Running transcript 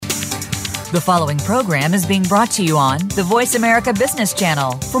The following program is being brought to you on the Voice America Business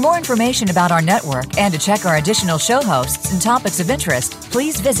Channel. For more information about our network and to check our additional show hosts and topics of interest,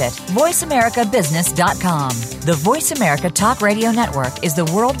 please visit voiceamericabusiness.com. The Voice America Talk Radio Network is the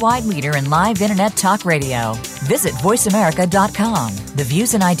worldwide leader in live Internet talk radio. Visit voiceamerica.com. The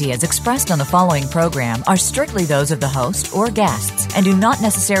views and ideas expressed on the following program are strictly those of the host or guests and do not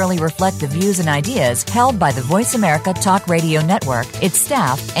necessarily reflect the views and ideas held by the Voice America Talk Radio Network, its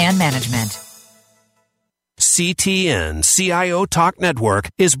staff, and management. CTN CIO Talk Network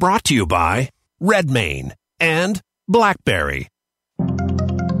is brought to you by Redmayne and BlackBerry.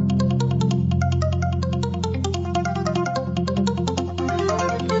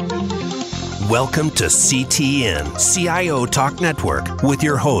 Welcome to CTN CIO Talk Network with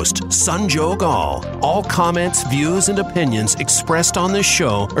your host, Sanjog Aul. All comments, views, and opinions expressed on this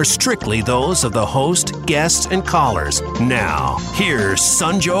show are strictly those of the host, guests, and callers. Now, here's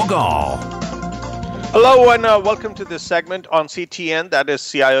Sanjog Aul. Hello and welcome to this segment on CTN, that is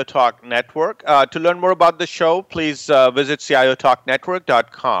CIO Talk Network. To learn more about the show, please visit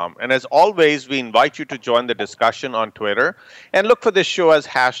ciotalknetwork.com. And as always, we invite you to join the discussion on Twitter and look for this show as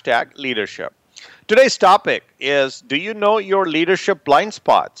 #leadership. Today's topic is, do you know your leadership blind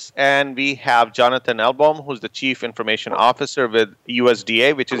spots? And we have Jonathan Alboum, who's the Chief Information Officer with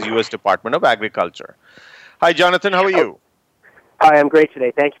USDA, which is U.S. Department of Agriculture. Hi, Jonathan. How are you? Hi, I'm great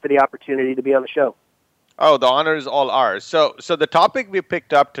today. Thank you for the opportunity to be on the show. Oh, the honor is all ours. So the topic we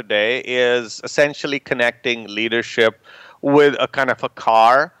picked up today is essentially connecting leadership with a kind of a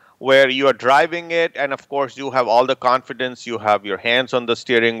car where you are driving it, and of course you have all the confidence, you have your hands on the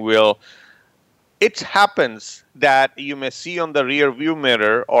steering wheel. It happens that you may see on the rear view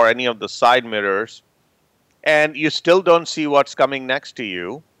mirror or any of the side mirrors, and you still don't see what's coming next to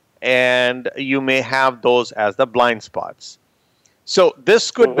you, and you may have those as the blind spots. So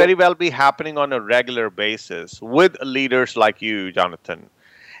this could very well be happening on a regular basis with leaders like you, Jonathan.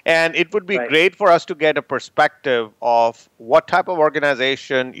 And it would be great for us to get a perspective of what type of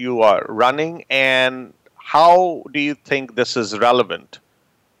organization you are running and how do you think this is relevant?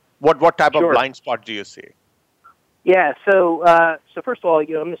 What type of blind spot do you see? Yeah, so first of all,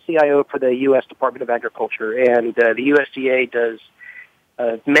 I'm the CIO for the U.S. Department of Agriculture, and the USDA does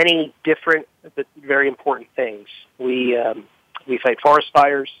many different but very important things. We fight forest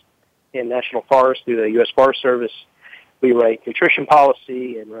fires in national forests through the U.S. Forest Service. We write nutrition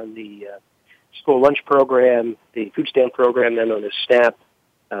policy and run the school lunch program, the food stamp program, then known as SNAP,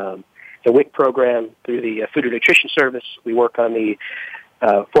 the WIC program through the Food and Nutrition Service. We work on the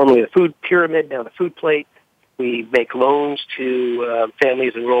formerly the food pyramid, now the food plate. We make loans to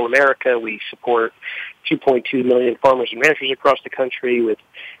families in rural America. We support 2.2 million farmers and ranchers across the country with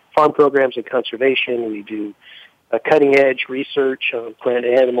farm programs and conservation. We do cutting-edge research on plant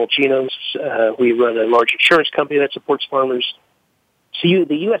and animal genomes. We run a large insurance company that supports farmers. So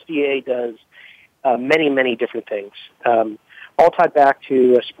the USDA does many, many different things, all tied back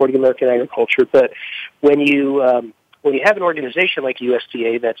to supporting American agriculture. But when you have an organization like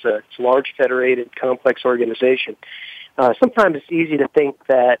USDA that's a large, federated, complex organization, sometimes it's easy to think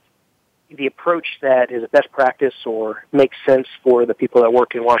that the approach that is a best practice or makes sense for the people that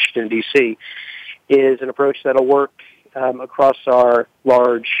work in Washington, D.C., is an approach that'll work across our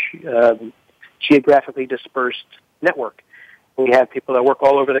large, geographically dispersed network. We have people that work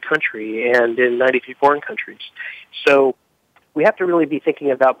all over the country and in 93 foreign countries. So we have to really be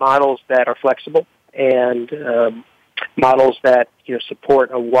thinking about models that are flexible and models that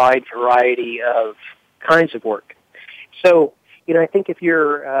support a wide variety of kinds of work. So, I think if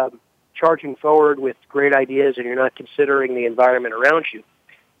you're charging forward with great ideas and you're not considering the environment around you,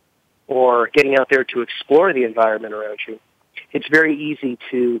 or getting out there to explore the environment around you, it's very easy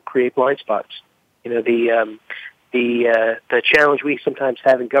to create blind spots. The challenge we sometimes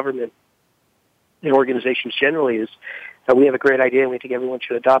have in government and organizations generally is that we have a great idea and we think everyone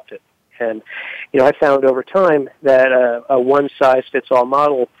should adopt it. And I found over time that a one-size-fits-all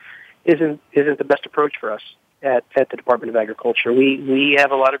model isn't the best approach for us at the Department of Agriculture. We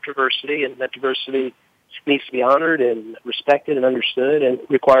have a lot of diversity, and that diversity needs to be honored and respected and understood and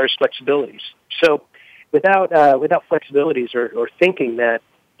requires flexibilities. So without flexibilities or thinking that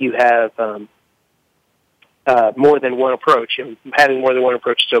you have more than one approach, and having more than one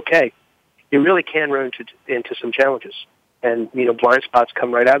approach is okay, you really can run into some challenges. And, blind spots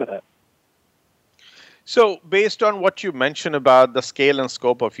come right out of that. So based on what you mentioned about the scale and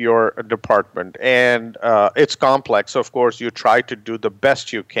scope of your department, and it's complex, of course, you try to do the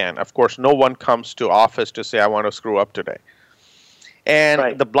best you can. Of course, no one comes to office to say, I want to screw up today. And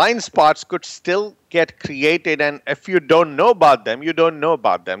Right. the blind spots could still get created. And if you don't know about them, you don't know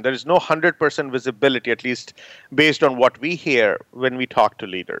about them. There is no 100% visibility, at least based on what we hear when we talk to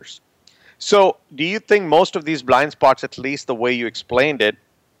leaders. So, do you think most of these blind spots, at least the way you explained it,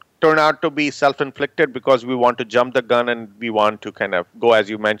 turn out to be self-inflicted because we want to jump the gun and we want to kind of go, as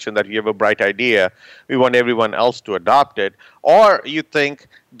you mentioned, that you have a bright idea, we want everyone else to adopt it? Or you think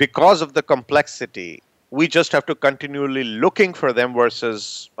because of the complexity, we just have to continually looking for them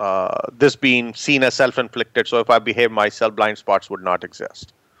versus this being seen as self-inflicted, so if I behave myself, blind spots would not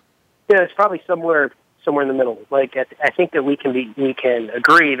exist? Yeah, it's probably somewhere in the middle. Like I think that we can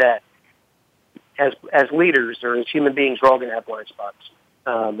agree that as leaders or as human beings, we're all going to have blind spots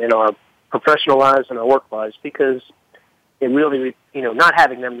in our professional lives and our work lives, because it really, not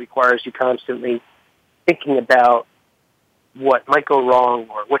having them requires you constantly thinking about what might go wrong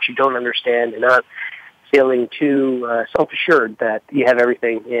or what you don't understand, and not feeling too self-assured that you have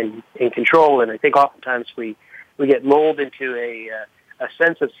everything in control. And I think oftentimes we get lulled into a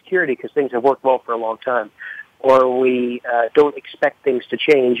sense of security because things have worked well for a long time, or we don't expect things to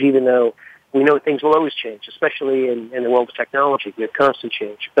change, even though we know things will always change, especially in the world of technology. We have constant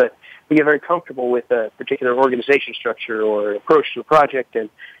change. But we get very comfortable with a particular organization structure or approach to a project, and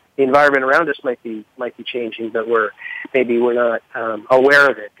the environment around us might be changing, but we're not aware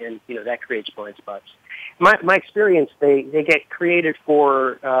of it, and that creates blind spots. My experience, they get created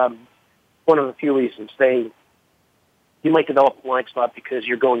for one of a few reasons. You might develop a blind spot because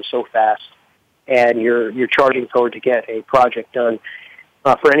you're going so fast and you're charging forward to get a project done.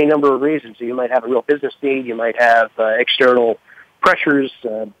 For any number of reasons. You might have a real business need, you might have external pressures,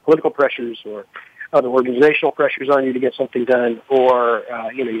 political pressures, or other organizational pressures on you to get something done, or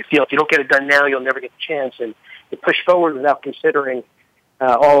you feel if you don't get it done now, you'll never get the chance, and you push forward without considering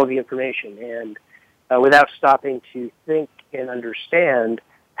all of the information, and without stopping to think and understand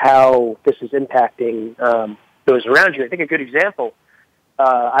how this is impacting those around you. I think a good example,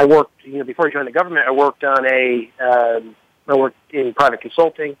 I worked, before I joined the government, I worked in private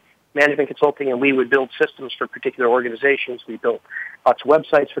consulting, management consulting, and we would build systems for particular organizations. We built lots of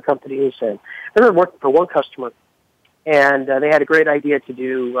websites for companies, and I remember working for one customer, and they had a great idea to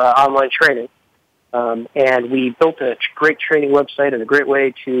do online training, and we built a great training website and a great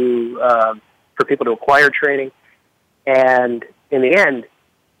way for people to acquire training, and in the end,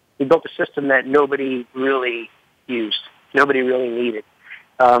 we built a system that nobody really used, nobody really needed.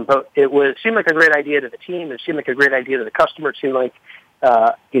 But it seemed like a great idea to the team. It seemed like a great idea to the customer. It seemed like,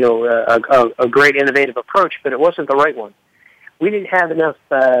 a great innovative approach, but it wasn't the right one. We didn't have enough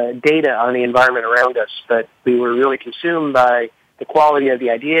data on the environment around us, but we were really consumed by the quality of the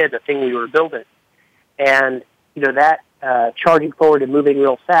idea, the thing we were building. And, that charging forward and moving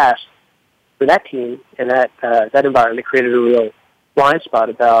real fast for that team and that environment created a real blind spot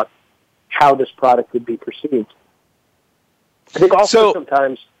about how this product would be perceived. I think also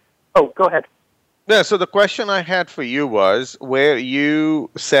sometimes... Oh, go ahead. Yeah, so the question I had for you was where you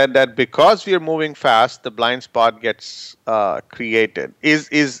said that because we are moving fast, the blind spot gets created.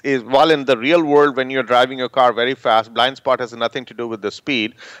 Is while in the real world, when you're driving your car very fast, blind spot has nothing to do with the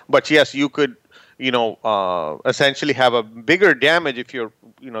speed. But yes, you could, essentially have a bigger damage if you're,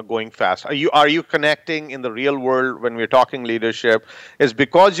 going fast. Are you connecting in the real world when we're talking leadership? Is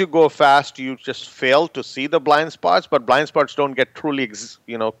because you go fast, you just fail to see the blind spots, but blind spots don't get truly,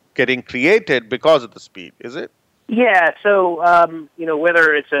 getting created because of the speed, is it? Yeah, so,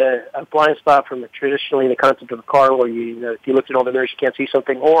 whether it's a blind spot from traditionally the concept of a car where if you looked at all the mirrors, you can't see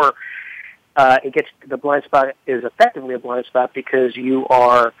something, or the blind spot is effectively a blind spot because you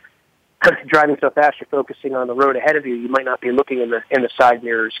are driving so fast, you're focusing on the road ahead of you. You might not be looking in the side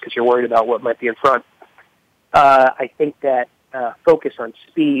mirrors because you're worried about what might be in front. I think that focus on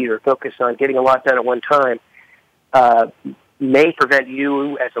speed or focus on getting a lot done at one time may prevent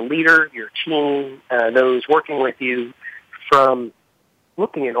you as a leader, your team, those working with you, from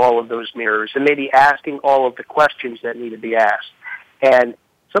looking at all of those mirrors and maybe asking all of the questions that need to be asked. And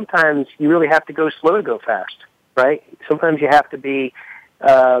sometimes you really have to go slow to go fast, right? Sometimes you have to be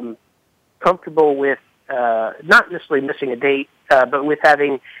comfortable with not necessarily missing a date, but with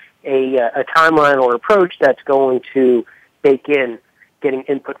having a timeline or approach that's going to bake in getting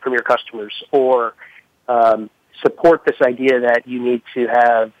input from your customers, or support this idea that you need to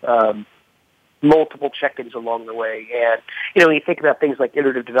have multiple check-ins along the way. And, when you think about things like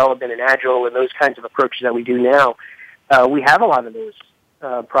iterative development and agile and those kinds of approaches that we do now, we have a lot of those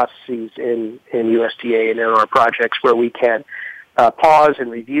processes in USDA and in our projects where we can pause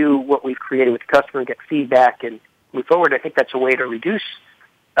and review what we've created with the customer and get feedback and move forward. I think that's a way to reduce,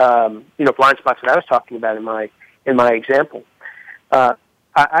 blind spots that I was talking about in my example.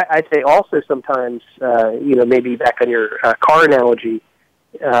 I'd say also sometimes, maybe back on your car analogy,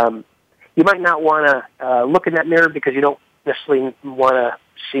 you might not want to look in that mirror because you don't necessarily want to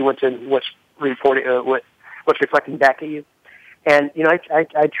see what's reflecting back at you. And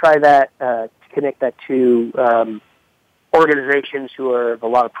I try that to connect that to organizations who have a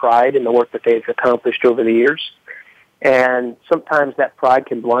lot of pride in the work that they've accomplished over the years. And sometimes that pride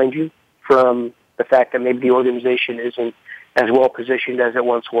can blind you from the fact that maybe the organization isn't as well positioned as it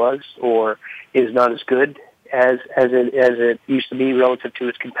once was, or is not as good as it used to be relative to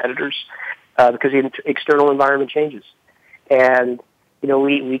its competitors, because the external environment changes. And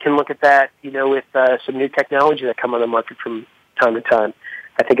we can look at that with some new technology that come on the market from time to time.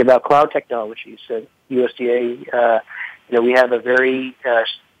 I think about cloud technologies. So USDA, we have a very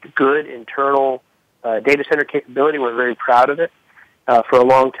good internal data center capability. We're very proud of it. For a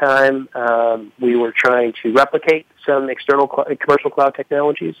long time, we were trying to replicate some external commercial cloud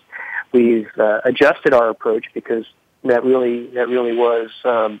technologies. We've adjusted our approach because that really was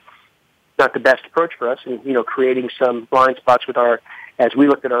not the best approach for us, and creating some blind spots as we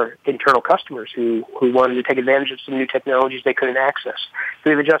looked at our internal customers who wanted to take advantage of some new technologies they couldn't access. So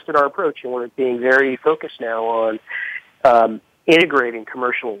we've adjusted our approach, and we're being very focused now on integrating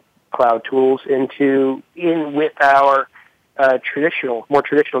commercial cloud tools in with our more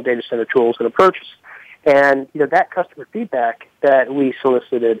traditional data center tools and approaches. And that customer feedback that we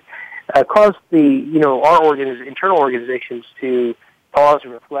solicited caused our internal organizations to pause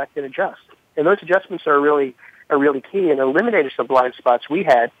and reflect and adjust. And those adjustments are really key and eliminated some blind spots we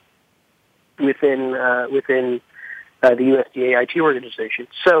had within the USDA IT organization.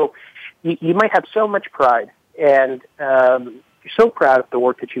 So you might have so much pride, and you're so proud of the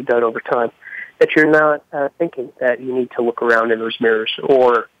work that you've done over time that you're not thinking that you need to look around in those mirrors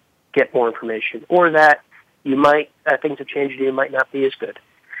or get more information, or that you might things have changed and you might not be as good.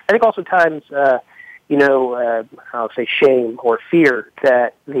 I think also times, I'll say shame or fear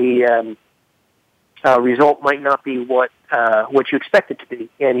that the result might not be what you expect it to be,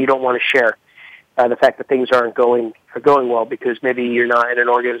 and you don't want to share the fact that things aren't going well because maybe you're not in an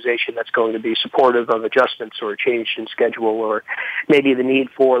organization that's going to be supportive of adjustments or a change in schedule, or maybe the need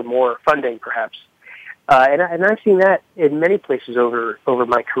for more funding, perhaps. And I've seen that in many places over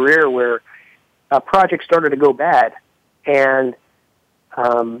my career where projects started to go bad, and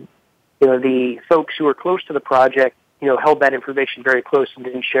the folks who were close to the project, held that information very close and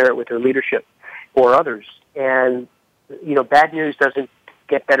didn't share it with their leadership or others. And bad news doesn't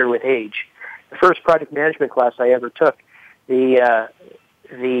get better with age. The first project management class I ever took, the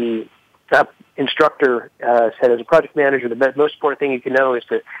instructor said, as a project manager, the most important thing you can know is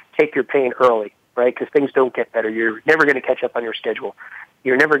to take your pain early, right? Because things don't get better. You're never going to catch up on your schedule.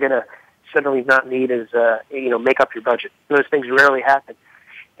 You're never going to suddenly not need make up your budget. Those things rarely happen.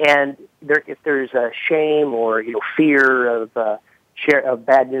 And if there's a shame or fear of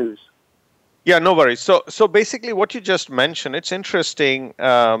bad news. Yeah, no worries. So basically what you just mentioned, it's interesting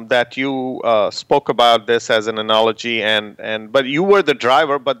that you spoke about this as an analogy, but you were the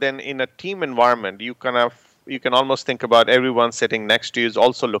driver, but then in a team environment, you can almost think about everyone sitting next to you is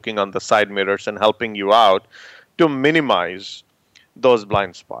also looking on the side mirrors and helping you out to minimize those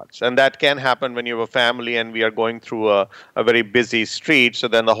blind spots. And that can happen when you have a family and we are going through a very busy street. So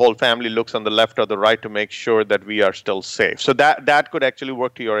then the whole family looks on the left or the right to make sure that we are still safe. So that could actually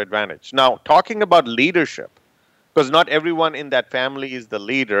work to your advantage. Now, talking about leadership, because not everyone in that family is the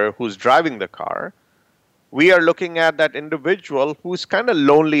leader who's driving the car. We are looking at that individual who's kind of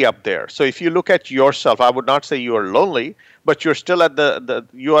lonely up there. So if you look at yourself, I would not say you are lonely, but you're still at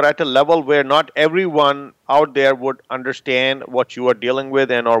you are at a level where not everyone out there would understand what you are dealing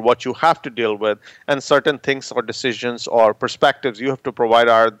with or what you have to deal with, and certain things or decisions or perspectives you have to provide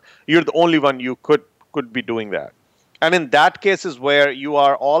you're the only one you could be doing that. And in that case is where you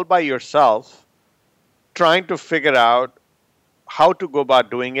are all by yourself trying to figure out how to go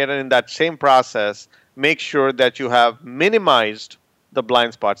about doing it, and in that same process make sure that you have minimized the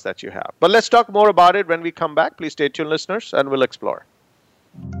blind spots that you have. But let's talk more about it when we come back. Please stay tuned, listeners, and we'll explore.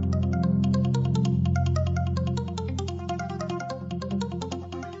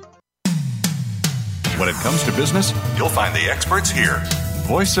 When it comes to business, you'll find the experts here.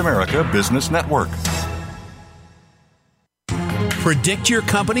 Voice America Business Network. Predict your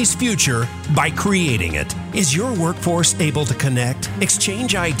company's future by creating it. Is your workforce able to connect,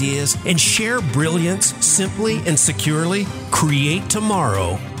 exchange ideas, and share brilliance simply and securely? Create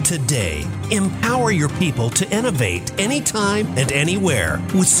tomorrow, today. Empower your people to innovate anytime and anywhere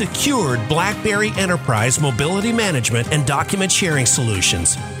with secured BlackBerry Enterprise mobility management and document sharing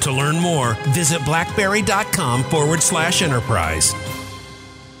solutions. To learn more, visit blackberry.com/enterprise.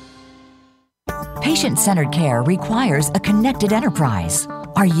 Patient-centered care requires a connected enterprise.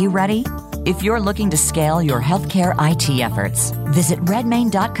 Are you ready? If you're looking to scale your healthcare IT efforts, visit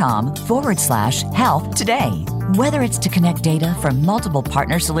redmain.com/health today. Whether it's to connect data from multiple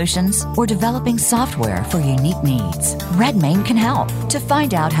partner solutions or developing software for unique needs, Redmain can help. To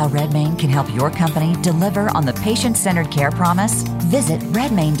find out how Redmain can help your company deliver on the patient-centered care promise, visit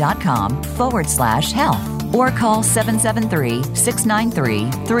redmain.com/health or call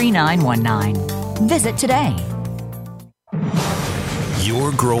 773-693-3919. Visit today.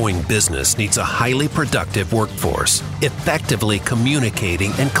 Your growing business needs a highly productive workforce, effectively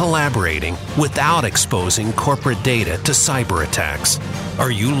communicating and collaborating without exposing corporate data to cyber attacks. Are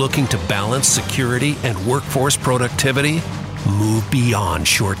you looking to balance security and workforce productivity? Move beyond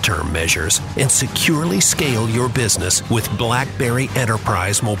short-term measures and securely scale your business with BlackBerry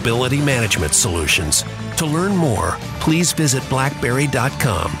Enterprise Mobility Management Solutions. To learn more, please visit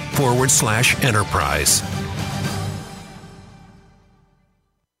blackberry.com/enterprise.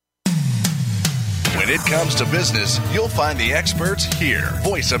 When it comes to business, you'll find the experts here.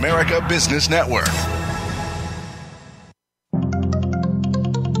 Voice America Business Network.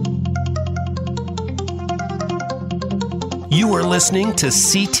 You are listening to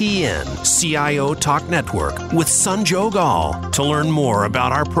CTN, CIO Talk Network, with Sanjog Aul. To learn more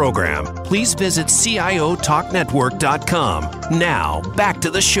about our program, please visit CIOTalkNetwork.com. Now, back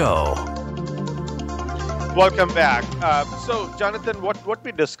to the show. Welcome back. So, Jonathan, what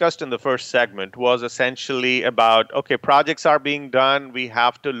we discussed in the first segment was essentially about, okay, projects are being done. We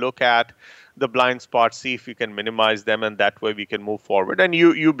have to look at the blind spots, see if we can minimize them, and that way we can move forward. And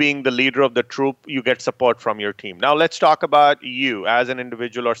you being the leader of the troop, you get support from your team. Now, let's talk about you as an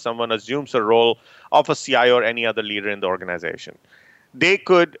individual or someone assumes a role of a CIO or any other leader in the organization. They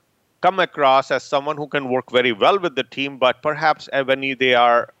could come across as someone who can work very well with the team, but perhaps when they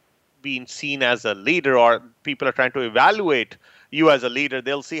are being seen as a leader or people are trying to evaluate you as a leader,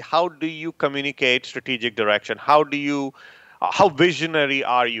 they'll see how do you communicate strategic direction? How visionary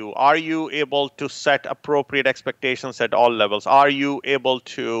are you? Are you able to set appropriate expectations at all levels? Are you able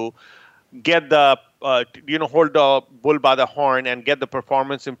to get the, hold the bull by the horn and get the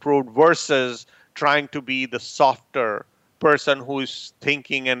performance improved versus trying to be the softer person who's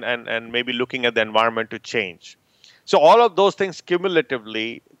thinking and maybe looking at the environment to change? So all of those things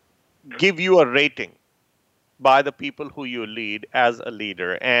cumulatively give you a rating by the people who you lead as a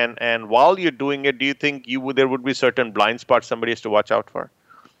leader. And while you're doing it, do you think there would be certain blind spots somebody has to watch out for?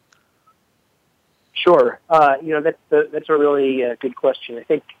 Sure. That's a really good question. I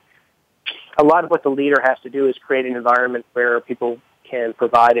think a lot of what the leader has to do is create an environment where people can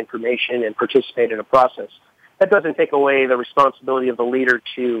provide information and participate in a process. That doesn't take away the responsibility of the leader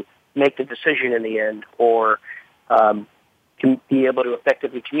to make the decision in the end or can be able to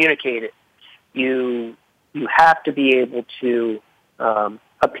effectively communicate it. You have to be able to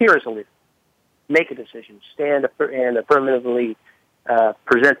appear as a leader, make a decision, stand and affirmatively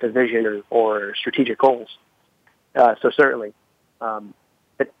present the vision or strategic goals. So certainly, but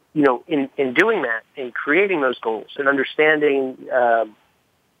in doing that, in creating those goals and understanding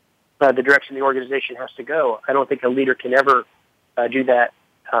the direction the organization has to go, I don't think a leader can ever do that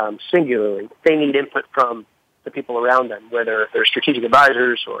singularly. They need input from the people around them, whether they're strategic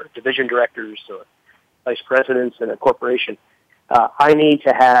advisors or division directors or vice presidents in a corporation. I need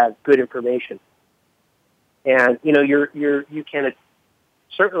to have good information, and you can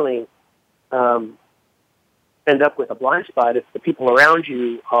certainly end up with a blind spot if the people around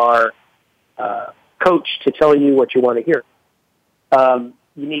you are coached to tell you what you want to hear.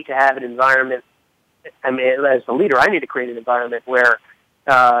 You need to have an environment. I mean, as a leader, I need to create an environment where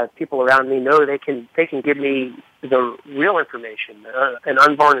people around me know they can give me the real information, an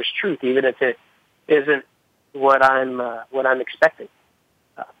unvarnished truth, even if it isn't what I'm expecting.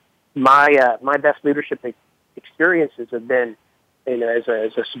 My best leadership experiences have been, as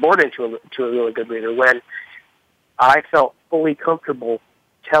a subordinate to a really good leader, when I felt fully comfortable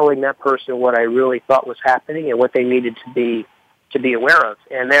telling that person what I really thought was happening and what they needed to be aware of,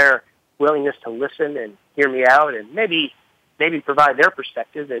 and their willingness to listen and hear me out and maybe provide their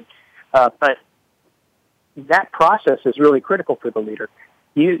perspective. But that process is really critical for the leader.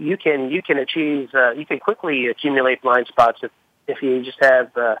 You can quickly accumulate blind spots if you just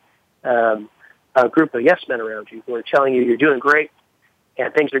have a group of yes men around you who are telling you you're doing great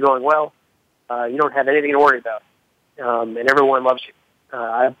and things are going well. You don't have anything to worry about, and everyone loves you.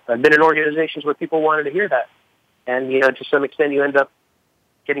 I've been in organizations where people wanted to hear that, and to some extent you end up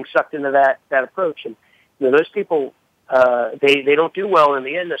getting sucked into that approach. And those people. They don't do well in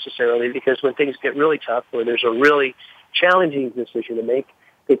the end necessarily, because when things get really tough or there's a really challenging decision to make,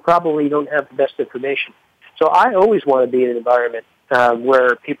 they probably don't have the best information. So I always want to be in an environment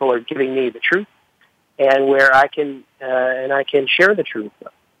where people are giving me the truth, and where I can share the truth.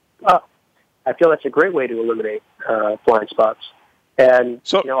 I feel that's a great way to eliminate blind spots. And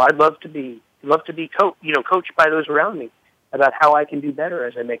I'd love to be coached by those around me about how I can do better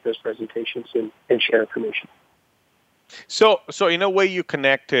as I make those presentations and share information. So in a way, you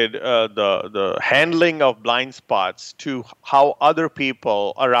connected the handling of blind spots to how other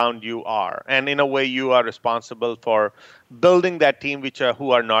people around you are, and in a way, you are responsible for building that team,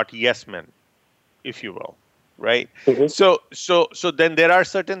 who are not yes men, if you will, right? Mm-hmm. So then there are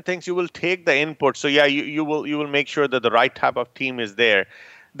certain things you will take the input. So yeah, you will make sure that the right type of team is there.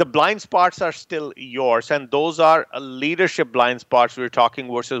 The blind spots are still yours, and those are leadership blind spots we're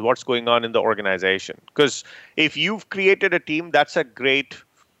talking versus what's going on in the organization. Because if you've created a team, that's a great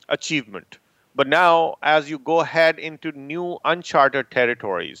achievement. But now, as you go ahead into new uncharted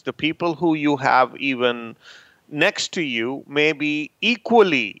territories, the people who you have even next to you may be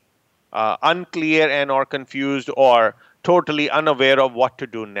equally unclear and or confused or totally unaware of what to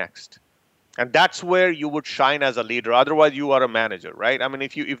do next. And that's where you would shine as a leader. Otherwise, you are a manager, right? I mean,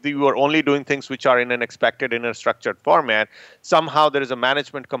 if you are only doing things which are in an expected, in a structured format, somehow there is a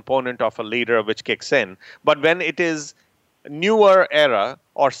management component of a leader which kicks in. But when it is newer era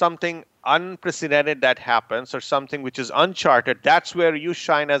or something unprecedented that happens or something which is uncharted, that's where you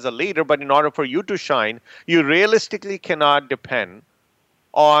shine as a leader. But in order for you to shine, you realistically cannot depend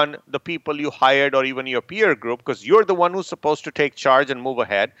on the people you hired or even your peer group, because you're the one who's supposed to take charge and move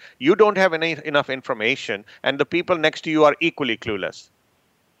ahead. You don't have enough information, and the people next to you are equally clueless.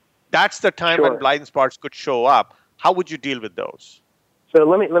 That's the time Sure. when blind spots could show up. How would you deal with those? So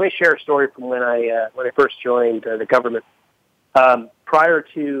let me share a story from when I first joined the government. Prior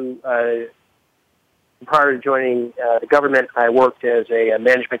to joining the government, I worked as a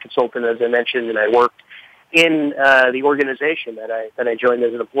management consultant, as I mentioned, and I worked in the organization that I joined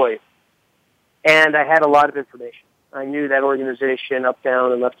as an employee. And I had a lot of information. I knew that organization up,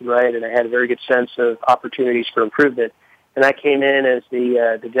 down, and left and right, and I had a very good sense of opportunities for improvement. And I came in as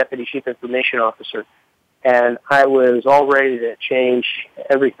the Deputy Chief Information Officer, and I was all ready to change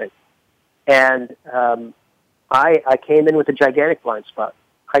everything. And I came in with a gigantic blind spot.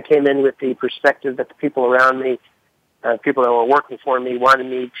 I came in with the perspective that the people around me, people that were working for me, wanted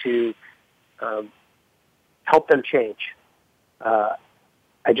me to help them change. I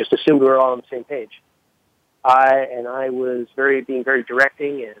just assumed we were all on the same page. I was being very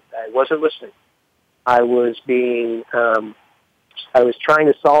directing, and I wasn't listening. I was trying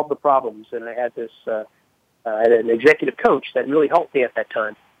to solve the problems, and I had I had an executive coach that really helped me at that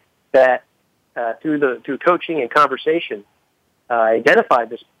time. That through coaching and conversation, I identified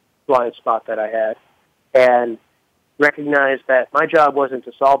this blind spot that I had, and recognized that my job wasn't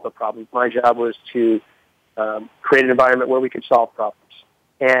to solve the problems. My job was to create an environment where we could solve problems.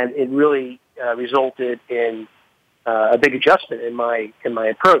 And it really resulted in a big adjustment in my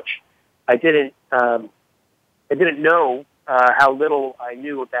approach. I didn't know how little I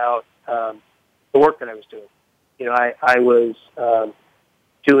knew about the work that I was doing. I was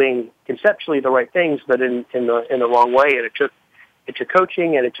doing conceptually the right things, but in the wrong way. And it took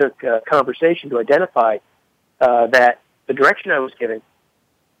coaching and it took conversation to identify that the direction I was giving,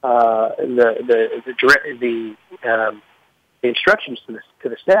 the instructions to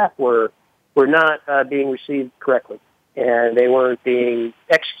the staff were not being received correctly, and they weren't being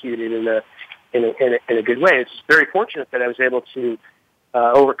executed in a good way. It's very fortunate that I was able to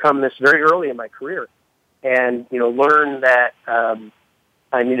overcome this very early in my career, and learn that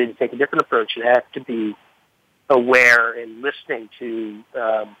I needed to take a different approach. I have to be aware and listening to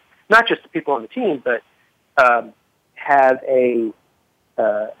not just the people on the team, but have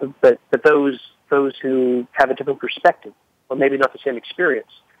but those who have a different perspective, or maybe not the same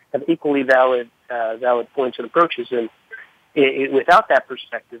experience, have equally valid points and approaches. And without that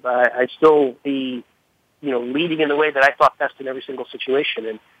perspective, I'd still be, leading in the way that I thought best in every single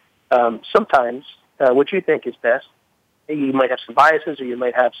situation. And sometimes what you think is best, you might have some biases, or you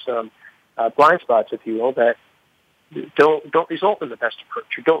might have some blind spots, if you will, that don't result in the best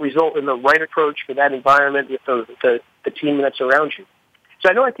approach, or don't result in the right approach for that environment with the team that's around you. So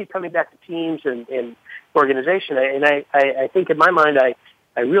I know I keep coming back to teams and organization, and I think in my mind I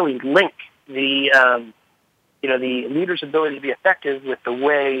really link the leader's ability to be effective with the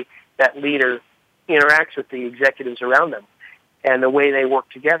way that leader interacts with the executives around them and the way they work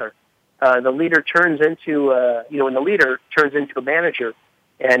together. The leader turns into when the leader turns into a manager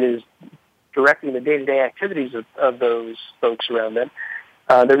and is directing the day-to-day activities of those folks around them,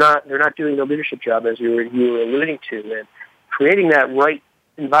 they're not doing the leadership job, as you were alluding to, and creating that right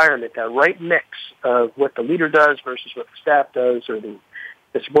environment, that right mix of what the leader does versus what the staff does or the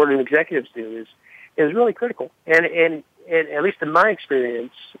subordinate executives do is really critical. And at least in my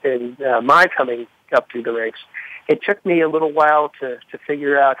experience, in my coming up through the ranks, it took me a little while to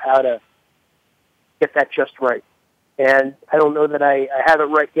figure out how to get that just right. And I don't know that I have it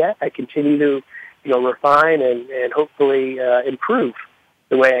right yet. I continue to, refine and hopefully improve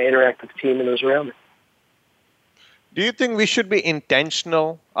the way I interact with the team and those around me. Do you think we should be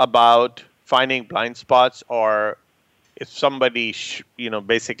intentional about finding blind spots, or if somebody,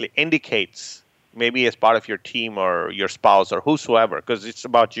 basically indicates, maybe as part of your team or your spouse or whosoever, because it's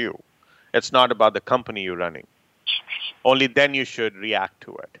about you. It's not about the company you're running. Only then you should react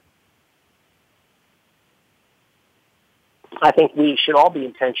to it. I think we should all be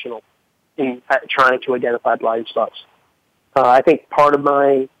intentional in trying to identify blind spots. I think part of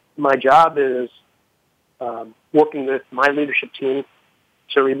my job is working with my leadership team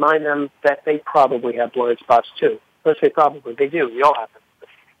to remind them that they probably have blind spots too. Let's say probably. They do. We all have them.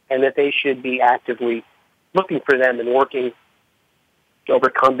 And that they should be actively looking for them and working to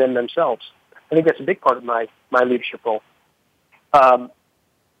overcome them themselves. I think that's a big part of my leadership role. I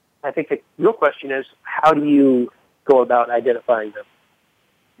think the real question is, how do you go about identifying them?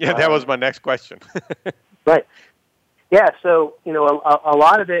 Yeah, that was my next question. Right. Yeah, so, a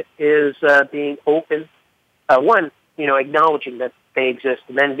lot of it is being open. One, acknowledging that they exist,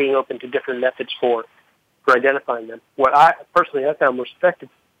 and then being open to different methods for identifying them. What I found most effective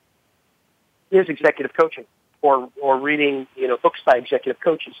is executive coaching or reading, books by executive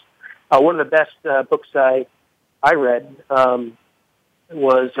coaches. One of the best books I read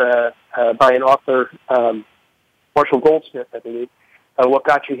was by an author, Marshall Goldsmith, I believe. What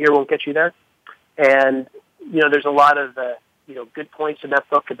got you here won't get you there. And, there's a lot of, good points in that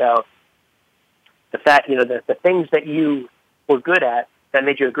book about the fact, the things that you were good at that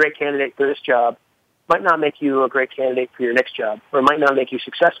made you a great candidate for this job might not make you a great candidate for your next job, or might not make you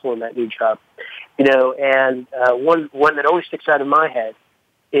successful in that new job. And one that always sticks out in my head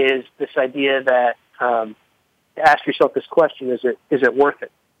is this idea that to ask yourself this question: is it worth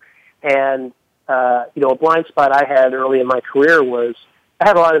it? And a blind spot I had early in my career was I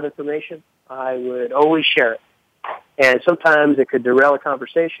had a lot of information. I would always share it, and sometimes it could derail a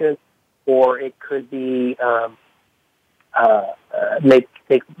conversation, or it could be make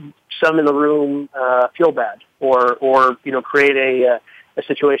some in the room feel bad, or create a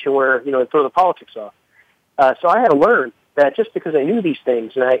situation where throw the politics off. So I had to learn that just because I knew these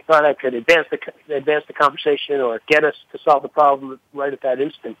things and I thought I could advance the conversation or get us to solve the problem right at that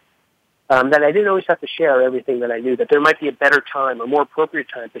instant, that I didn't always have to share everything that I knew. That there might be a better time, a more appropriate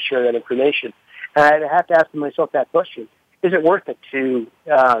time to share that information. And I have to ask myself that question: is it worth it to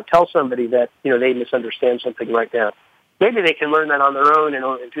tell somebody that they misunderstand something right now? Maybe they can learn that on their own,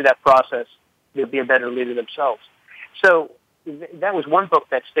 and through that process, they'll be a better leader themselves. So that was one book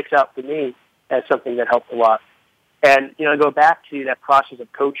that sticks out for me as something that helped a lot. And I go back to that process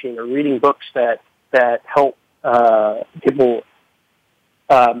of coaching or reading books that help people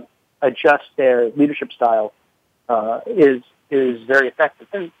adjust their leadership style is very effective.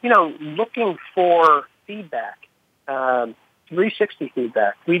 And looking for feedback. 360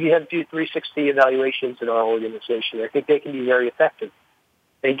 feedback. We have to do 360 evaluations in our organization. I think they can be very effective.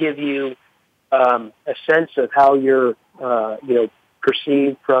 They give you a sense of how you're,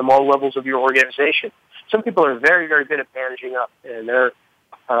 perceived from all levels of your organization. Some people are very, very good at managing up, and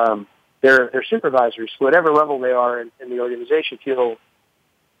their supervisors, whatever level they are in the organization, feel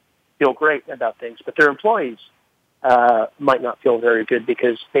great about things. But their employees might not feel very good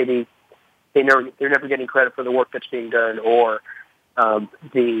because maybe they're never getting credit for the work that's being done, or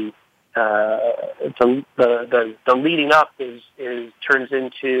the leading up turns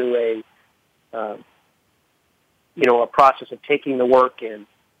into a process of taking the work and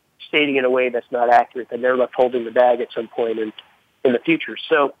stating in a way that's not accurate, and they're left holding the bag at some point in the future.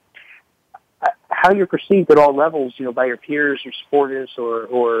 So how you're perceived at all levels, by your peers, your subordinates, or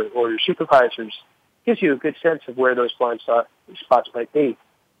your supervisors, gives you a good sense of where those blind spots might be.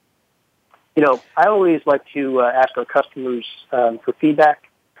 I always like to ask our customers for feedback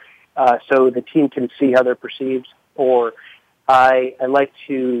so the team can see how they're perceived, or I like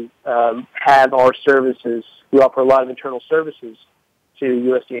to have our services, we offer a lot of internal services to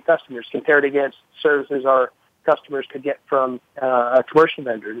USDA customers, compared against services our customers could get from a commercial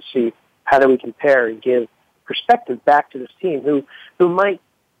vendor, to see how do we compare and give perspective back to this team who might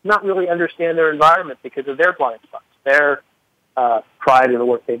not really understand their environment because of their blind spots, their pride in the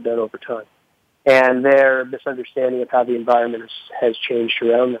work they've done over time, and their misunderstanding of how the environment has changed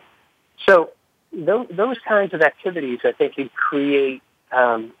around them. So those kinds of activities, I think, can create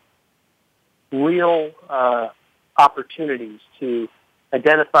real opportunities to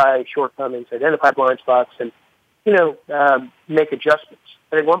identify shortcomings, identify blind spots, and make adjustments.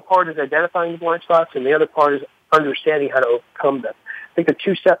 I think one part is identifying the blind spots, and the other part is understanding how to overcome them. I think they're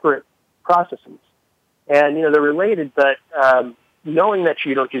two separate processes, and they're related, but knowing that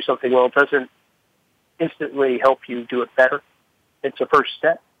you don't do something well doesn't instantly help you do it better. It's a first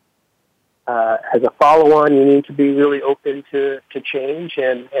step. As a follow-on, you need to be really open to change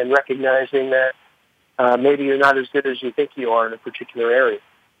and recognizing that maybe you're not as good as you think you are in a particular area,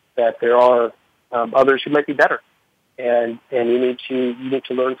 that there are others who might be better, and you need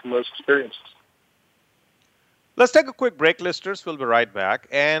to learn from those experiences. Let's take a quick break, listeners. We'll be right back.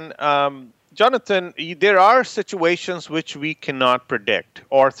 And Jonathan, there are situations which we cannot predict,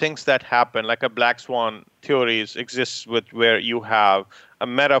 or things that happen, like a black swan theories exists where you have a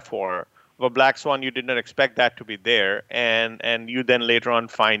metaphor of a black swan. You did not expect that to be there, and you then later on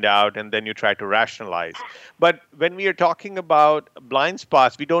find out, and then you try to rationalize. But when we are talking about blind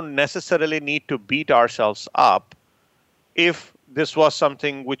spots, we don't necessarily need to beat ourselves up if this was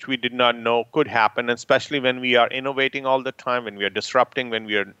something which we did not know could happen, especially when we are innovating all the time, when we are disrupting, when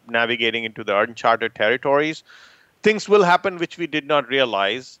we are navigating into the uncharted territories. Things will happen which we did not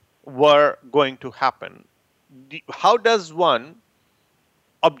realize were going to happen. How does one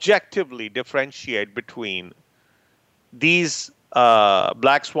objectively differentiate between these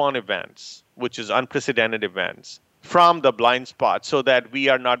black swan events, which is unprecedented events, from the blind spots, so that we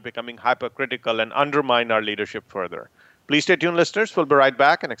are not becoming hypercritical and undermine our leadership further? Please stay tuned, listeners. We'll be right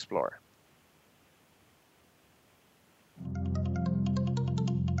back and explore.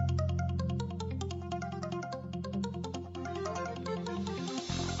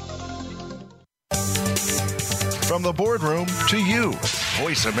 From the boardroom to you,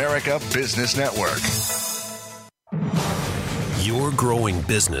 Voice America Business Network. Your growing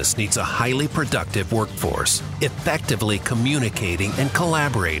business needs a highly productive workforce, effectively communicating and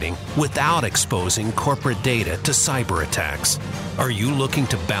collaborating without exposing corporate data to cyber attacks. Are you looking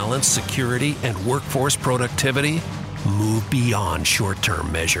to balance security and workforce productivity? Move beyond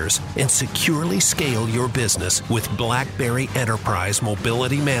short-term measures and securely scale your business with BlackBerry Enterprise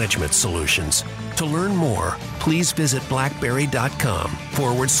Mobility Management Solutions. To learn more, please visit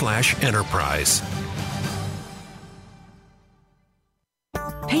blackberry.com/enterprise.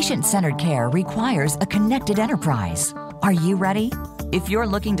 Patient-centered care requires a connected enterprise. Are you ready? If you're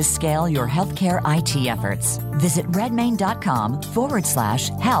looking to scale your healthcare IT efforts, visit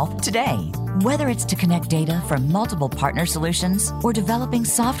redmayne.com/health today. Whether it's to connect data from multiple partner solutions or developing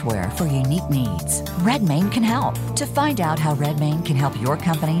software for unique needs, Redmayne can help. To find out how Redmayne can help your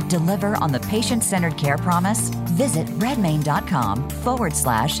company deliver on the patient-centered care promise, visit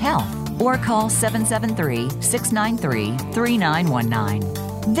redmayne.com/health or call 773-693-3919.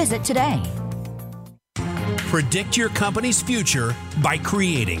 Visit today. Predict your company's future by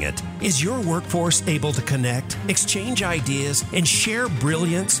creating it. Is your workforce able to connect, exchange ideas, and share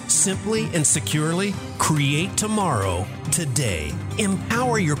brilliance simply and securely? Create tomorrow, today.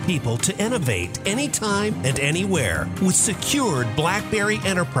 Empower your people to innovate anytime and anywhere with secured BlackBerry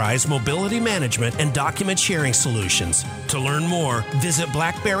Enterprise Mobility Management and Document Sharing Solutions. To learn more, visit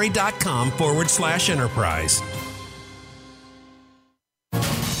blackberry.com/enterprise.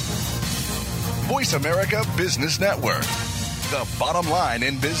 Voice America Business Network, the bottom line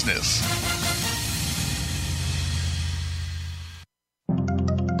in business.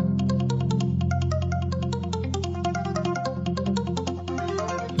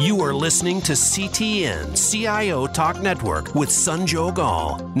 You are listening to CTN CIO Talk Network with Sanjog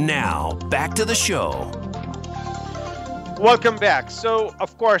Aul. Now, back to the show. Welcome back. So,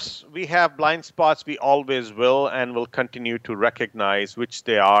 of course, we have blind spots. We always will and will continue to recognize which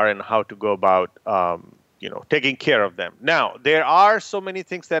they are and how to go about, taking care of them. Now, there are so many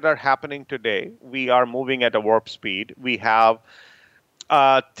things that are happening today. We are moving at a warp speed. We have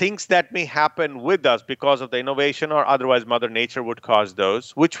things that may happen with us because of the innovation or otherwise Mother Nature would cause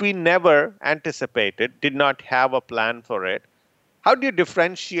those, which we never anticipated, did not have a plan for it. How do you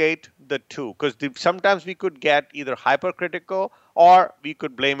differentiate the two? Because sometimes we could get either hypercritical or we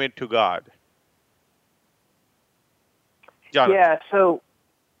could blame it to God. Jonathan. Yeah, so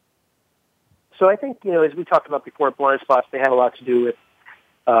I think, as we talked about before, blind spots, they have a lot to do with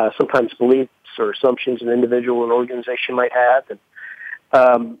sometimes beliefs or assumptions an individual or organization might have. And,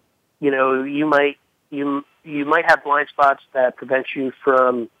 you might have blind spots that prevent you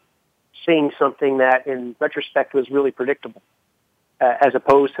from seeing something that in retrospect was really predictable, as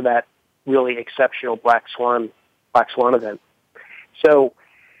opposed to that really exceptional black swan event. So,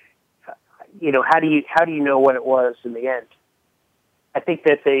 how do you know what it was in the end? I think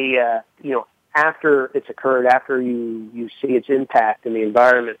that after it's occurred, after you see its impact in the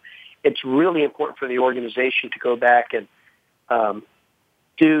environment, it's really important for the organization to go back and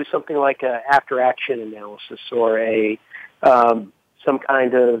do something like a after-action analysis or some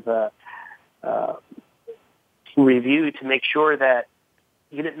kind of review to make sure that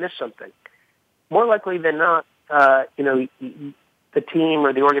you didn't miss something. More likely than not, the team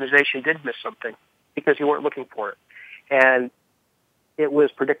or the organization did miss something because you weren't looking for it, and it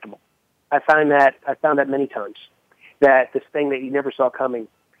was predictable. I found that many times, that this thing that you never saw coming,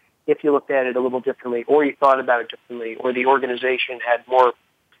 if you looked at it a little differently, or you thought about it differently, or the organization had more,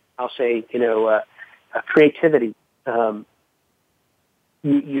 I'll say, creativity,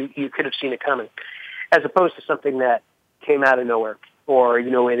 you could have seen it coming, as opposed to something that came out of nowhere, or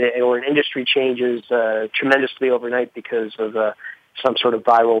or an industry changes tremendously overnight because of some sort of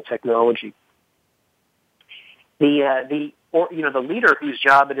viral technology. The leader whose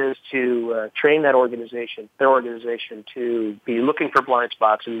job it is to train their organization to be looking for blind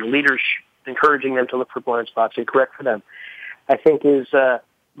spots, and the leaders encouraging them to look for blind spots and correct for them, I think is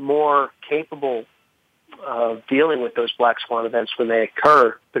more capable of dealing with those black swan events when they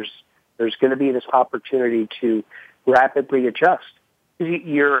occur. There's going to be this opportunity to rapidly adjust.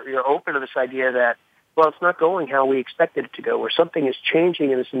 You're open to this idea that, well, it's not going how we expected it to go, or something is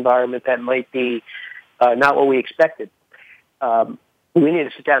changing in this environment that might be not what we expected. We need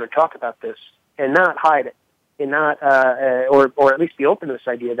to sit down and talk about this and not hide it, and not, or at least be open to this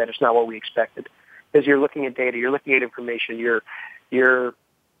idea that it's not what we expected. Because you're looking at data, you're looking at information, you're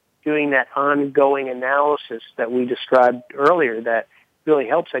doing that ongoing analysis that we described earlier that really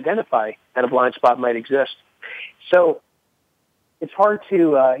helps identify that a blind spot might exist. So it's hard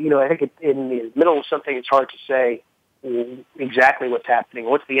to, I think in the middle of something, it's hard to say exactly what's happening,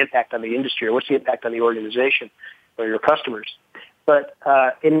 what's the impact on the industry, or what's the impact on the organization or your customers. But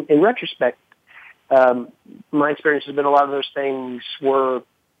in retrospect, my experience has been a lot of those things were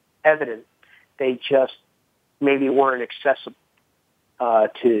evident. They just maybe weren't accessible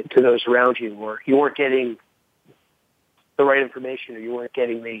to those around you, or you weren't getting the right information, or you weren't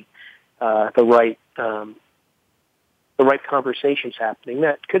getting the right conversations happening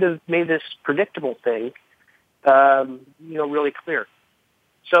that could have made this predictable thing, really clear.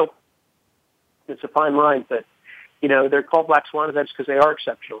 So it's a fine line, but they're called black swan events because they are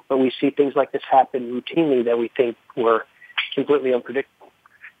exceptional. But we see things like this happen routinely that we think were completely unpredictable.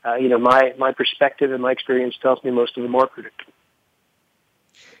 My perspective and my experience tells me most of them are predictable.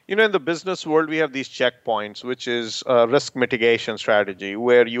 In the business world, we have these checkpoints, which is a risk mitigation strategy,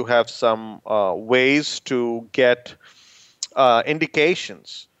 where you have some ways to get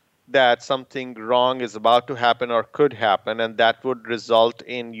indications that something wrong is about to happen or could happen, and that would result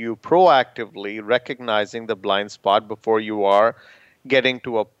in you proactively recognizing the blind spot before you are getting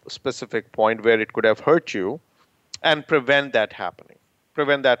to a specific point where it could have hurt you, and prevent that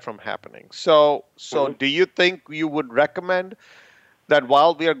from happening. So do you think you would recommend that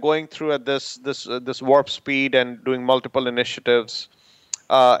while we are going through at this warp speed and doing multiple initiatives,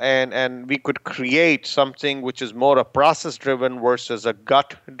 and we could create something which is more a process-driven versus a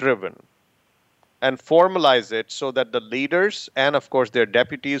gut-driven, and formalize it so that the leaders and, of course, their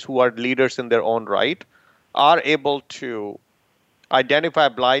deputies, who are leaders in their own right, are able to identify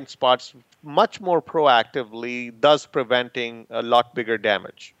blind spots much more proactively, thus preventing a lot bigger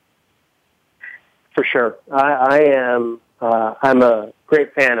damage? For sure. I'm a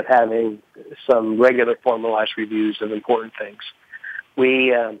great fan of having some regular formalized reviews of important things.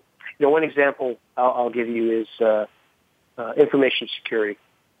 We, one example I'll give you is information security,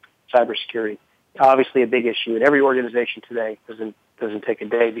 cybersecurity. Obviously, a big issue in every organization today. Doesn't take a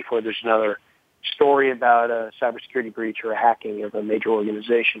day before there's another story about a cybersecurity breach or a hacking of a major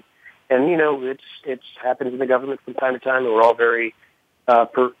organization. And it's happened in the government from time to time, and we're all very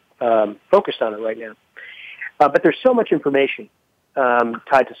focused on it right now. But there's so much information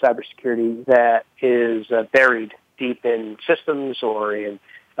tied to cybersecurity that is buried deep in systems or in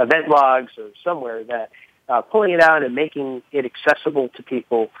event logs or somewhere that pulling it out and making it accessible to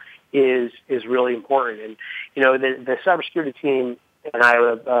people is really important. And the cybersecurity team and I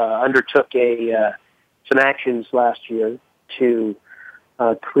undertook some actions last year to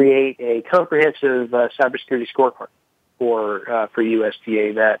create a comprehensive cybersecurity scorecard for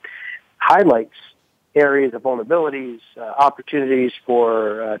USDA that highlights areas of vulnerabilities, opportunities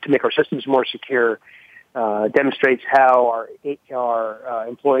to make our systems more secure, demonstrates how our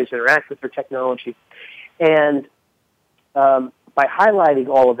employees interact with their technology. And by highlighting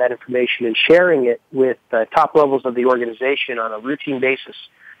all of that information and sharing it with top levels of the organization on a routine basis,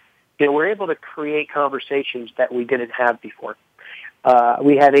 we're able to create conversations that we didn't have before.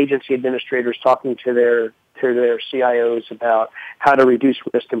 We have agency administrators talking to their CIOs about how to reduce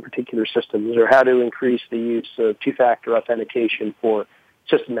risk in particular systems, or how to increase the use of two-factor authentication for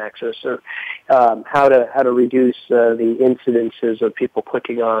system access, or how to reduce the incidences of people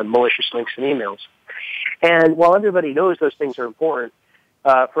clicking on malicious links in emails. And while everybody knows those things are important,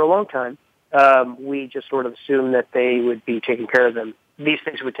 for a long time, we just sort of assumed that they would be taking care of them. These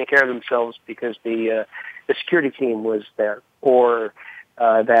things would take care of themselves because the security team was there, or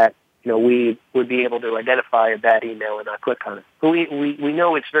that we would be able to identify a bad email and not click on it. But we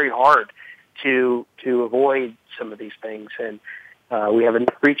know it's very hard to avoid some of these things, and we have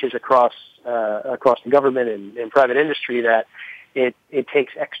enough breaches across the government and private industry that it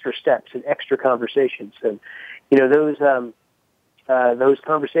takes extra steps and extra conversations. And those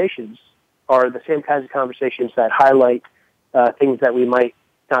conversations are the same kinds of conversations that highlight things that we might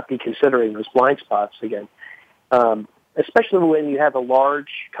not be considering, those blind spots again. Especially when you have a large,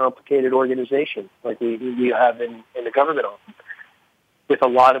 complicated organization like we have in the government office, with a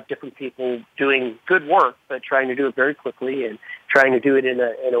lot of different people doing good work, but trying to do it very quickly and trying to do it in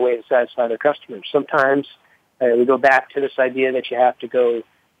a way to satisfy their customers. Sometimes we go back to this idea that you have to go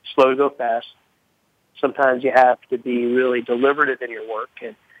slow to go fast. Sometimes you have to be really deliberative in your work,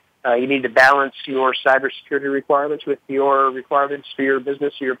 and you need to balance your cybersecurity requirements with your requirements for your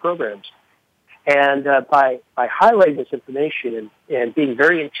business or your programs. And by highlighting this information and being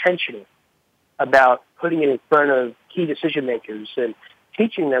very intentional about putting it in front of key decision makers and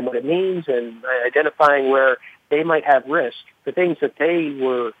teaching them what it means and identifying where they might have risk, the things that they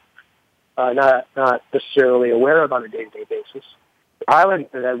were not necessarily aware of on a day-to-day basis, highlighting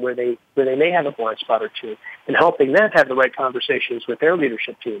for them where they may have a blind spot or two, and helping them have the right conversations with their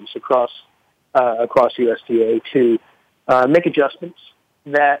leadership teams across USDA to make adjustments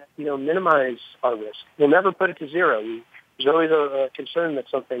that minimize our risk. We'll never put it to zero. There's always a concern that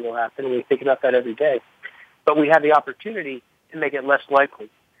something will happen, and we think about that every day. But we have the opportunity to make it less likely.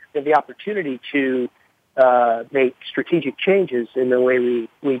 We have the opportunity to make strategic changes in the way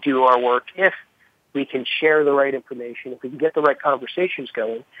we do our work if we can share the right information, if we can get the right conversations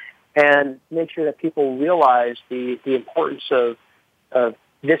going, and make sure that people realize the importance of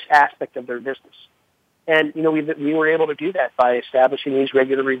this aspect of their business. And, we were able to do that by establishing these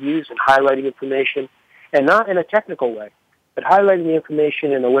regular reviews and highlighting information, and not in a technical way, but highlighting the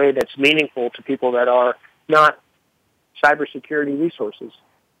information in a way that's meaningful to people that are not cybersecurity resources,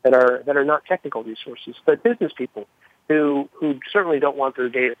 that are not technical resources, but business people who certainly don't want their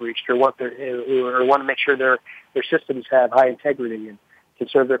data breached or want to make sure their systems have high integrity and can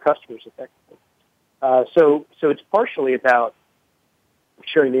serve their customers effectively. So it's partially about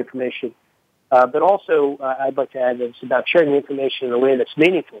sharing the information. But also, I'd like to add that it's about sharing the information in a way that's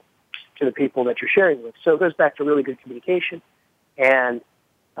meaningful to the people that you're sharing with. So it goes back to really good communication and,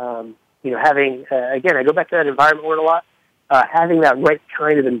 having, again, I go back to that environment word a lot, having that right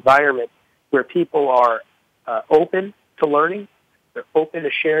kind of environment where people are open to learning, they're open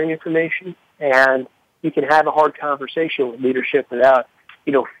to sharing information, and you can have a hard conversation with leadership without,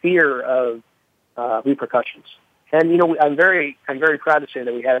 fear of repercussions. And, I'm very proud to say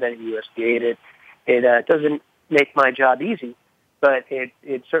that we have that at USDA. It doesn't make my job easy, but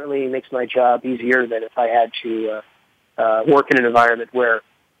it certainly makes my job easier than if I had to work in an environment where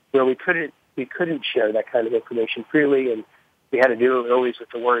we couldn't share that kind of information freely, and we had to do it always with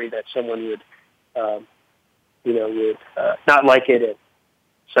the worry that someone would not like it, and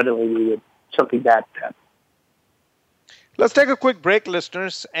suddenly something bad would happen. Let's take a quick break,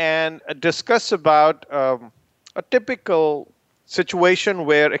 listeners, and discuss about a typical situation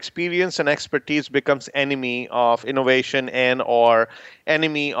where experience and expertise becomes enemy of innovation and or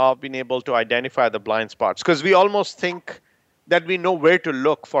enemy of being able to identify the blind spots. Because we almost think that we know where to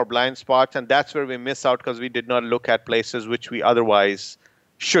look for blind spots, and that's where we miss out because we did not look at places which we otherwise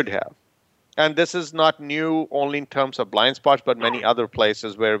should have. And this is not new only in terms of blind spots, but many other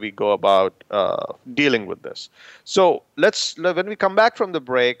places where we go about dealing with this. So when we come back from the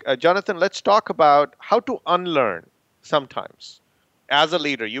break, Jonathan, let's talk about how to unlearn sometimes. As a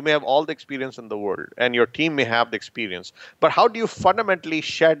leader, you may have all the experience in the world, and your team may have the experience. But how do you fundamentally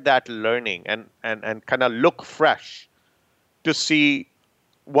shed that learning and kind of look fresh to see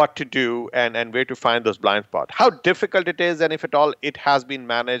what to do and where to find those blind spots? How difficult it is, and if at all it has been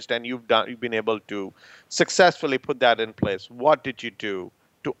managed and you've been able to successfully put that in place. What did you do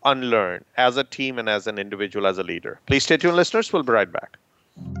to unlearn as a team and as an individual, as a leader? Please stay tuned, listeners. We'll be right back.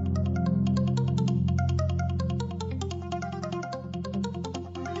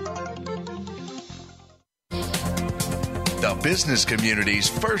 The business community's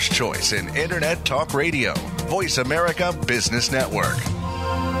first choice in Internet Talk Radio. Voice America Business Network.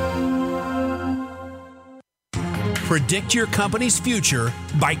 Predict your company's future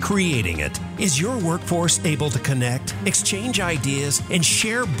by creating it. Is your workforce able to connect, exchange ideas, and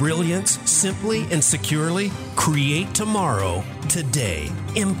share brilliance simply and securely? Create tomorrow, today.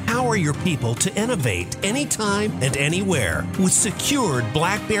 Empower your people to innovate anytime and anywhere with secured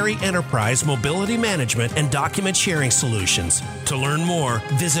BlackBerry Enterprise mobility management and document sharing solutions. To learn more,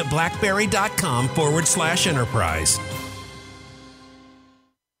 visit blackberry.com/enterprise.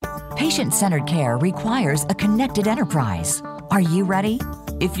 Patient-centered care requires a connected enterprise. Are you ready?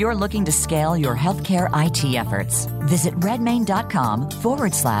 If you're looking to scale your healthcare IT efforts, visit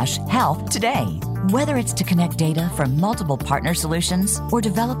redmain.com/health today. Whether it's to connect data from multiple partner solutions or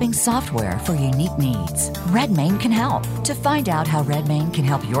developing software for unique needs, Redmain can help. To find out how Redmain can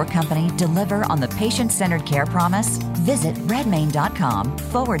help your company deliver on the patient-centered care promise, visit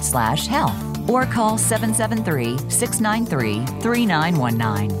redmain.com/health or call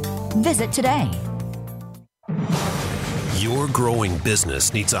 773-693-3919. Visit today. Your growing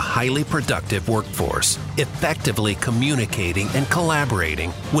business needs a highly productive workforce, effectively communicating and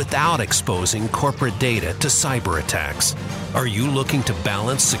collaborating without exposing corporate data to cyber attacks. Are you looking to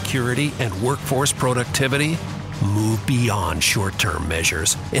balance security and workforce productivity? Move beyond short-term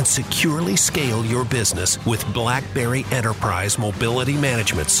measures and securely scale your business with BlackBerry Enterprise Mobility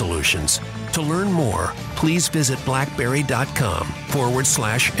Management Solutions. To learn more, please visit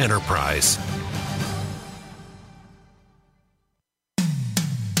blackberry.com/enterprise.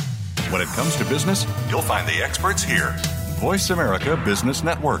 When it comes to business, you'll find the experts here. Voice America Business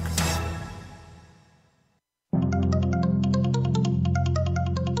Network.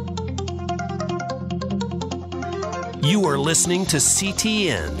 You are listening to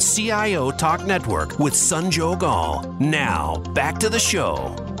CTN CIO Talk Network with Sanjog Gall. Now, back to the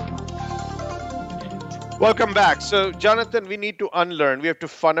show. Welcome back. So, Jonathan, we need to unlearn. We have to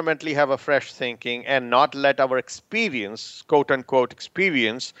fundamentally have a fresh thinking and not let our experience, quote unquote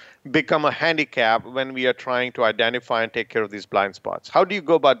experience, become a handicap when we are trying to identify and take care of these blind spots. How do you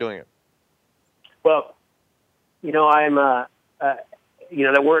go about doing it? Well, I'm, the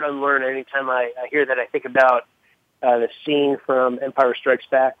word unlearn, anytime I hear that, I think about the scene from Empire Strikes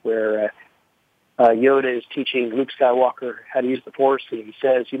Back where Yoda is teaching Luke Skywalker how to use the Force, and he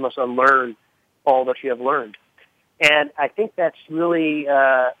says, you must unlearn all that you have learned. And I think that's really,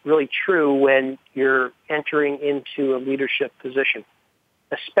 really true when you're entering into a leadership position,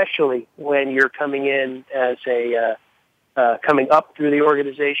 especially when you're coming in as coming up through the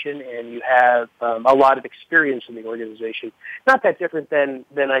organization and you have a lot of experience in the organization. Not that different than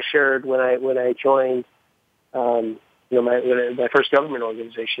I shared when I joined my first government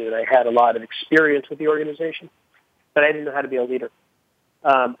organization, and I had a lot of experience with the organization, but I didn't know how to be a leader.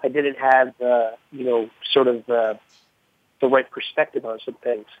 I didn't have, the right perspective on some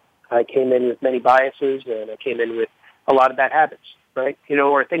things. I came in with many biases, and I came in with a lot of bad habits, right?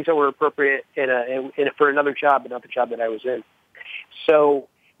 Or things that were appropriate for another job, but not the job that I was in. So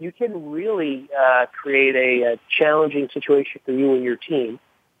you can really create a challenging situation for you and your team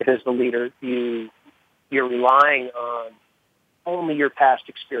if, as the leader, you're relying on only your past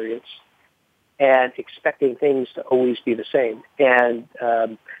experience and expecting things to always be the same. And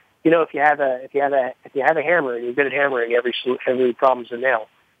if you have a hammer and you're good at hammering, every problem's a nail.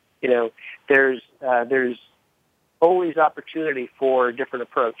 There's always opportunity for a different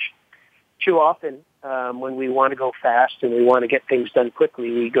approach. Too often, when we want to go fast and we want to get things done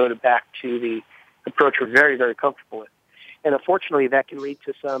quickly, we go back to the approach we're very, very comfortable with. And unfortunately, that can lead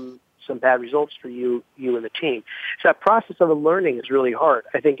to some bad results for you and the team. So that process of learning is really hard.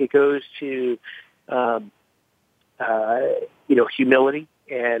 I think it goes to, humility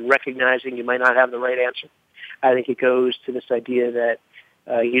and recognizing you might not have the right answer. I think it goes to this idea that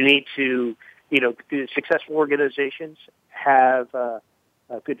you need to, successful organizations have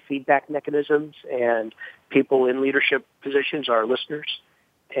good feedback mechanisms, and people in leadership positions are listeners,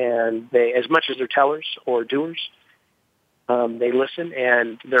 and they, as much as they're tellers or doers, they listen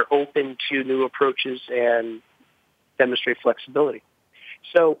and they're open to new approaches and demonstrate flexibility.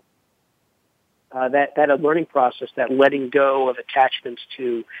 So that learning process, that letting go of attachments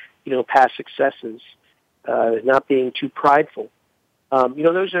to past successes, not being too prideful,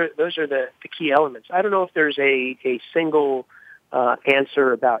 those are the key elements. I don't know if there's a single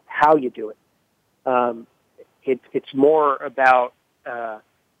answer about how you do it. It's more about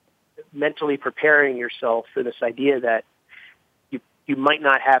mentally preparing yourself for this idea that you might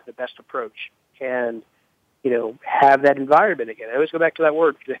not have the best approach, and have that environment again. I always go back to that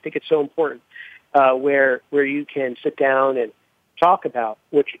word because I think it's so important. where you can sit down and talk about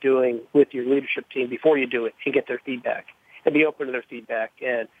what you're doing with your leadership team before you do it and get their feedback and be open to their feedback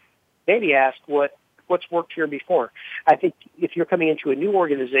and maybe ask what's worked here before. I think if you're coming into a new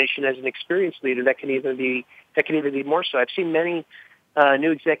organization as an experienced leader, that can even be more so. I've seen many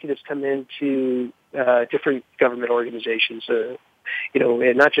new executives come into different government organizations, and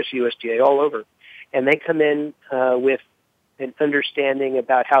not just USDA, all over, and they come in with an understanding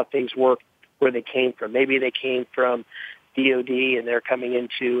about how things work, where they came from. Maybe they came from DOD and they're coming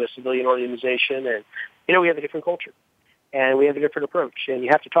into a civilian organization, and we have a different culture. And we have a different approach, and you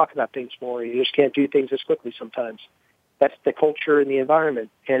have to talk about things more. You just can't do things as quickly sometimes. That's the culture and the environment.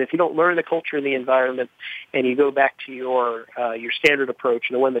 And if you don't learn the culture and the environment, and you go back to your standard approach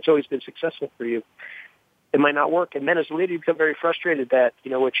and the one that's always been successful for you, it might not work. And then as a leader, you become very frustrated that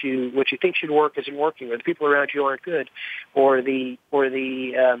what you think should work isn't working, or the people around you aren't good, or the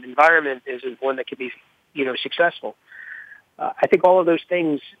environment isn't one that can be successful. I think all of those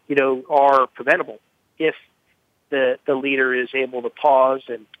things are preventable if the leader is able to pause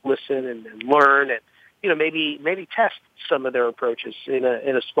and listen and learn and maybe test some of their approaches in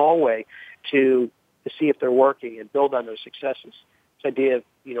a small way to see if they're working and build on those successes. This idea of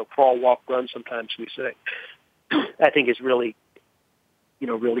crawl, walk, run, sometimes we say, I think is really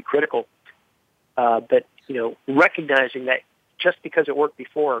really critical. But recognizing that just because it worked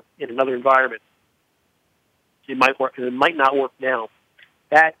before in another environment, it might work and it might not work now.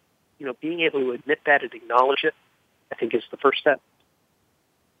 That being able to admit that and acknowledge it, I think is the first step.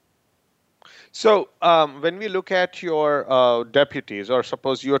 So when we look at your deputies, or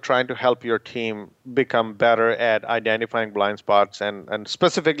suppose you're trying to help your team become better at identifying blind spots and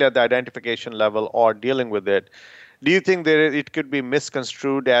specifically at the identification level or dealing with it, do you think that it could be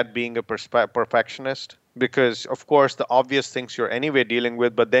misconstrued at being a perfectionist? Because, of course, the obvious things you're anyway dealing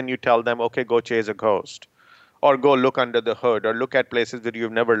with, but then you tell them, okay, go chase a ghost, or go look under the hood, or look at places that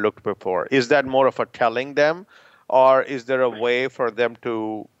you've never looked before. Is that more of a telling them? Or is there a way for them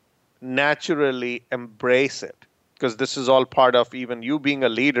to naturally embrace it? Because this is all part of even you being a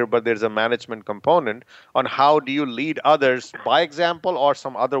leader, but there's a management component on how do you lead others by example or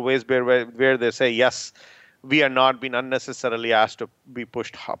some other ways where they say, yes, we are not being unnecessarily asked to be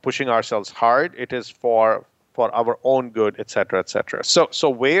pushing ourselves hard. It is for our own good, et cetera, et cetera. So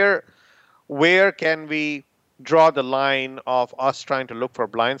where can we draw the line of us trying to look for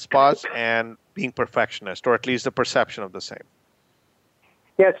blind spots and being perfectionist, or at least the perception of the same?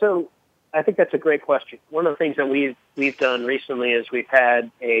 Yeah, so I think that's a great question. One of the things that we've done recently is we've had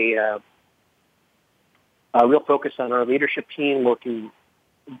a real focus on our leadership team working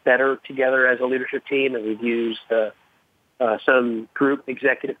better together as a leadership team, and we've used some group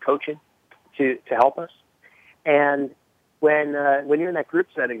executive coaching to help us. And when you're in that group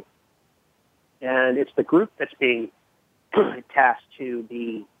setting, and it's the group that's being tasked to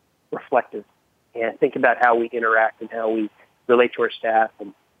be reflective and think about how we interact and how we relate to our staff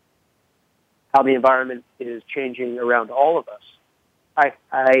and how the environment is changing around all of us, I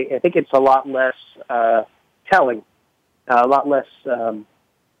think it's a lot less telling, a lot less of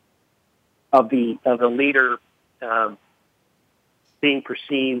the leader being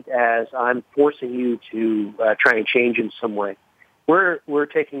perceived as I'm forcing you to try and change in some way. We're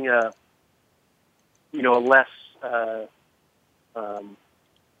taking a less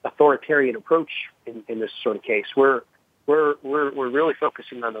authoritarian approach in this sort of case. We're really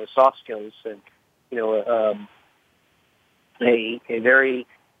focusing on those soft skills and a very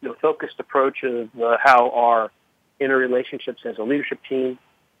focused approach of how our interrelationships as a leadership team,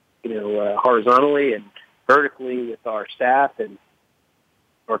 horizontally and vertically with our staff and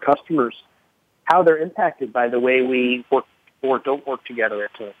our customers, how they're impacted by the way we work or don't work together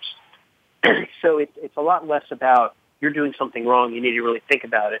at times. So it's a lot less about you're doing something wrong, you need to really think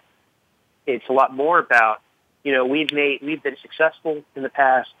about it. It's a lot more about, we've been successful in the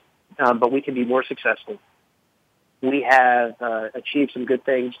past, but we can be more successful. We have achieved some good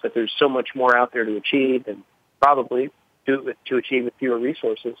things, but there's so much more out there to achieve and probably to achieve with fewer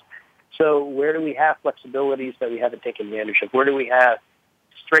resources. So where do we have flexibilities that we haven't taken advantage of? Where do we have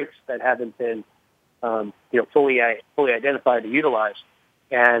strengths that haven't been fully identified or utilized?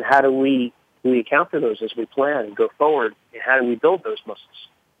 And how do we account for those as we plan and go forward? And how do we build those muscles?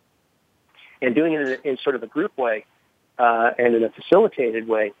 And doing it in sort of a group way and in a facilitated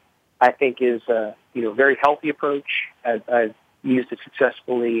way, I think is a very healthy approach. I've used it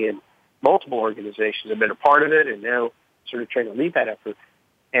successfully in multiple organizations. I've been a part of it, and now sort of trying to lead that effort.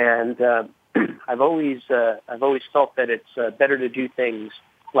 And I've always felt that it's better to do things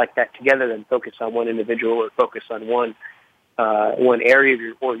like that together than focus on one individual or focus on one one area of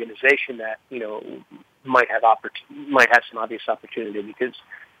your organization that might have some obvious opportunity, because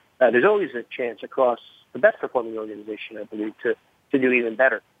there's always a chance across the best performing organization, I believe, to do even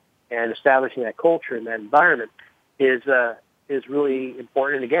better. And establishing that culture and that environment is really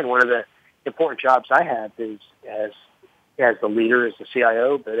important. And again, one of the important jobs I have is as the leader, as the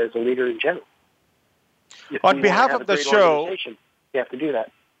CIO, but as a leader in general. On behalf of the show, you have to do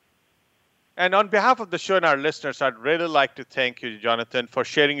that. And on behalf of the show and our listeners, I'd really like to thank you, Jonathan, for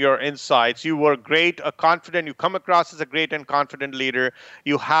sharing your insights. You were great, confident. You come across as a great and confident leader.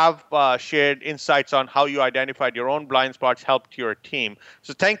 You have shared insights on how you identified your own blind spots, helped your team.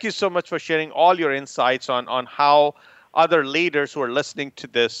 So thank you so much for sharing all your insights on how other leaders who are listening to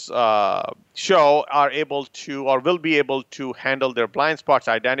this show are able to or will be able to handle their blind spots,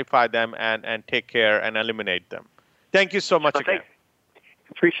 identify them, and take care and eliminate them. Thank you so much again.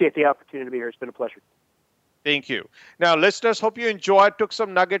 Appreciate the opportunity to be here. It's been a pleasure. Thank you. Now, listeners, hope you enjoyed, took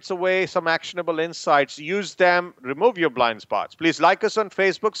some nuggets away, some actionable insights. Use them, remove your blind spots. Please like us on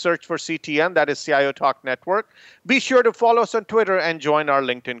Facebook, search for CTN, that is CIO Talk Network. Be sure to follow us on Twitter and join our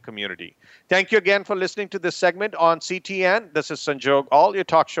LinkedIn community. Thank you again for listening to this segment on CTN. This is Sanjog Aul, your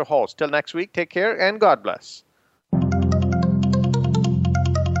talk show host. Till next week, take care and God bless.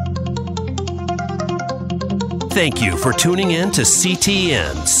 Thank you for tuning in to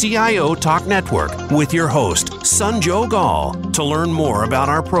CTN, CIO Talk Network, with your host, Sanjog Aul. To learn more about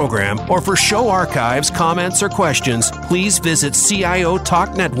our program or for show archives, comments, or questions, please visit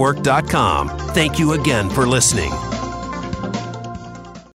CIOTalkNetwork.com. Thank you again for listening.